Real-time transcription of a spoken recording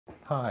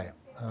Hi,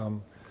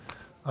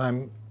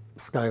 I'm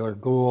Schuyler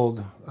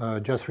Gould,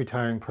 just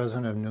retiring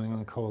president of New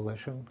England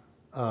Coalition.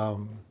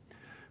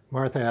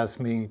 Martha asked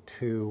me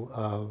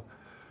to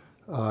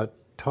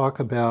talk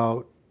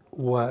about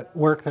what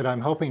work that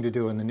I'm hoping to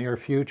do in the near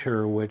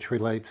future, which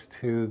relates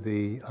to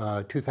the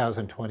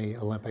 2020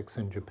 Olympics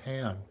in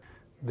Japan.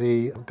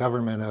 The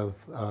government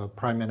of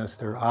Prime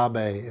Minister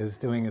Abe is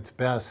doing its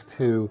best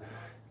to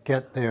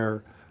get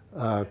their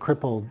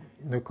crippled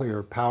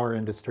nuclear power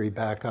industry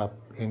back up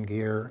in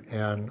gear,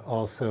 and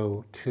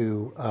also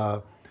to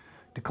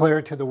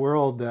declare to the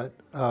world that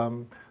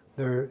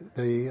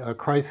the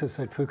crisis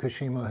at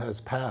Fukushima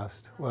has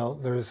passed. Well,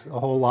 there's a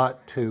whole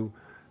lot to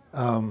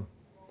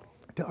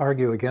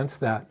argue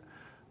against that.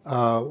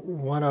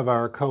 One of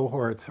our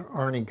cohorts,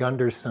 Arnie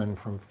Gunderson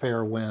from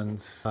Fair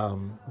Winds,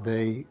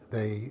 Arnie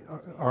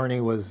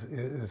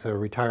is a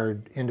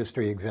retired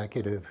industry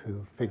executive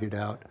who figured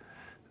out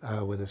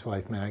with his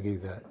wife Maggie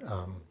that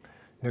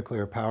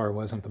nuclear power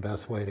wasn't the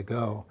best way to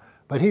go.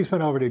 But he's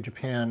been over to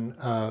Japan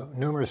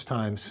numerous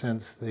times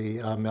since the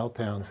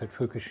meltdowns at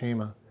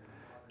Fukushima,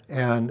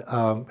 and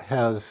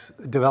has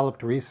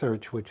developed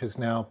research which is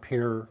now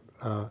peer-reviewed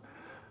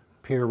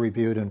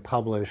and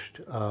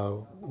published,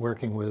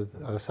 working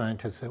with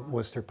scientists at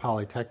Worcester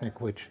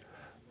Polytechnic, which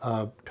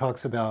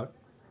talks about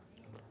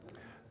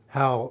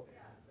how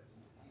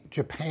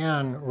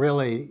Japan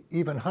really,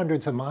 even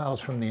hundreds of miles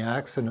from the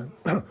accident,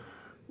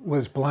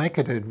 was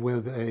blanketed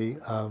with a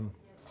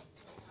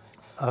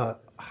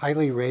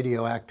highly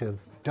radioactive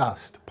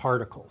dust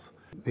particles.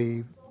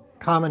 The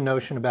common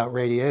notion about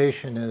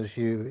radiation is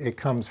it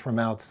comes from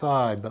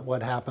outside, but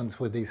what happens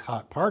with these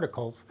hot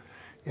particles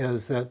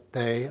is that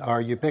they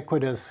are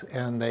ubiquitous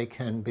and they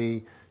can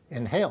be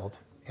inhaled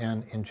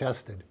and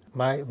ingested.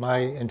 My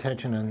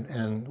intention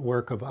and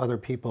work of other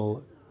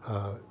people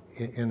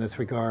in this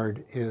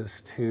regard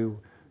is to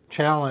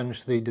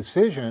challenge the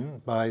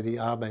decision by the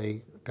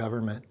Abe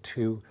government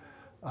to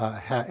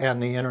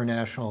and the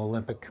International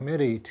Olympic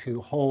Committee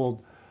to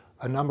hold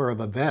a number of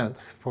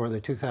events for the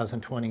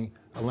 2020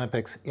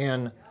 Olympics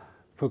in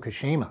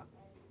Fukushima,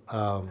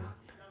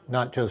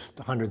 not just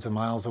hundreds of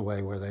miles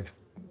away where they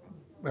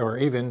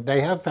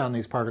have found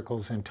these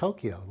particles in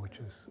Tokyo, which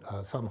is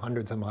some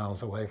hundreds of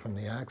miles away from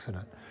the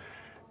accident.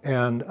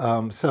 And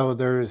so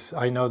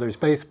I know there's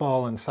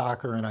baseball and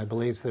soccer, and I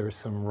believe there's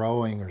some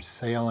rowing or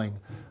sailing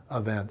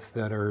events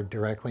that are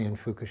directly in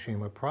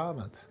Fukushima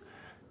province.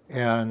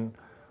 And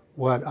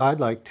what I'd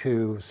like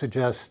to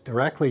suggest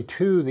directly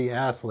to the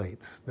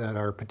athletes that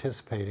are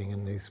participating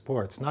in these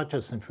sports, not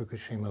just in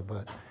Fukushima,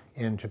 but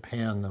in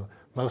Japan,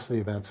 most of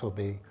the events will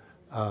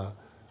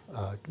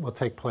will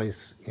take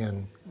place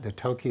in the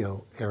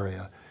Tokyo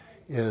area,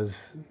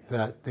 is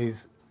that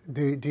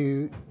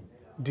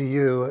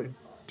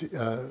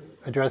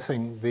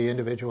addressing the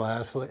individual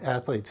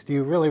athletes, do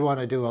you really want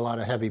to do a lot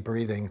of heavy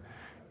breathing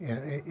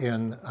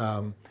in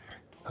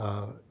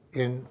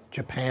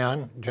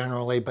Japan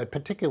generally, but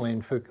particularly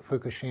in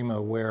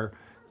Fukushima, where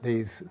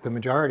the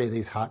majority of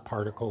these hot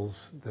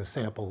particles, the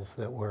samples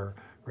that were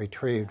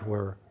retrieved,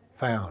 were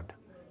found?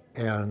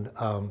 And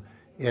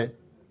it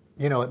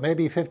may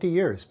be 50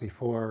 years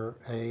before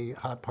a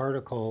hot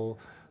particle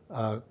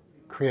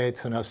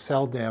creates enough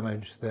cell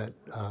damage that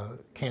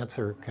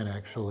cancer can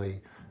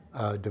actually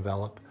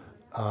develop.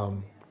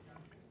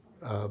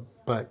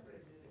 But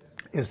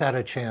is that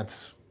a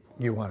chance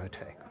you want to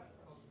take?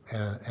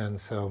 And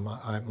so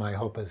my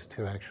hope is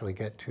to actually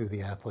get to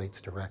the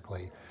athletes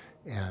directly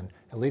and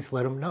at least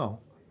let them know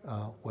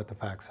what the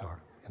facts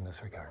are in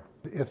this regard.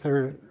 If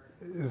there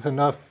is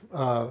enough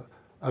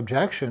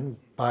objection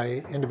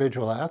by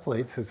individual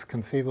athletes, it's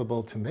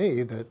conceivable to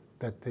me that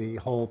the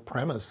whole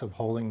premise of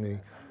holding the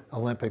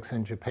Olympics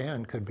in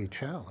Japan could be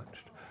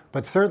challenged.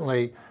 But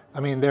certainly, I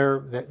mean,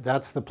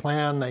 that's the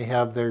plan. They've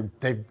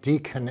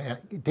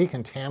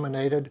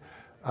decontaminated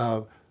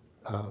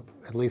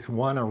at least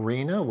one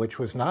arena, which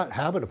was not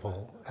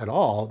habitable at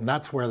all, and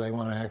that's where they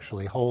want to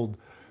actually hold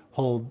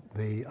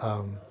the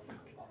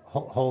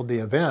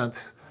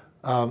events.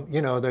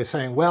 They're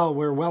saying, well,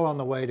 we're well on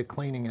the way to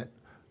cleaning it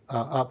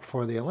up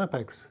for the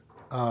Olympics.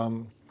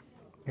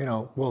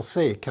 We'll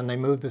see. Can they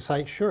move the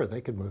site? Sure,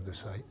 they could move the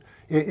site.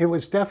 It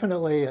was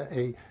definitely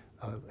a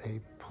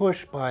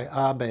push by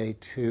Abe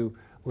to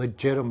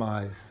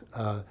legitimize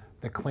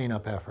the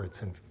cleanup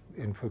efforts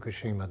in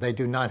Fukushima. They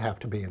do not have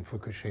to be in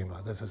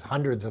Fukushima. This is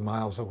hundreds of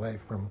miles away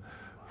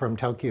from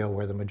Tokyo,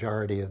 where the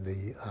majority of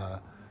the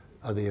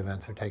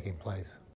events are taking place.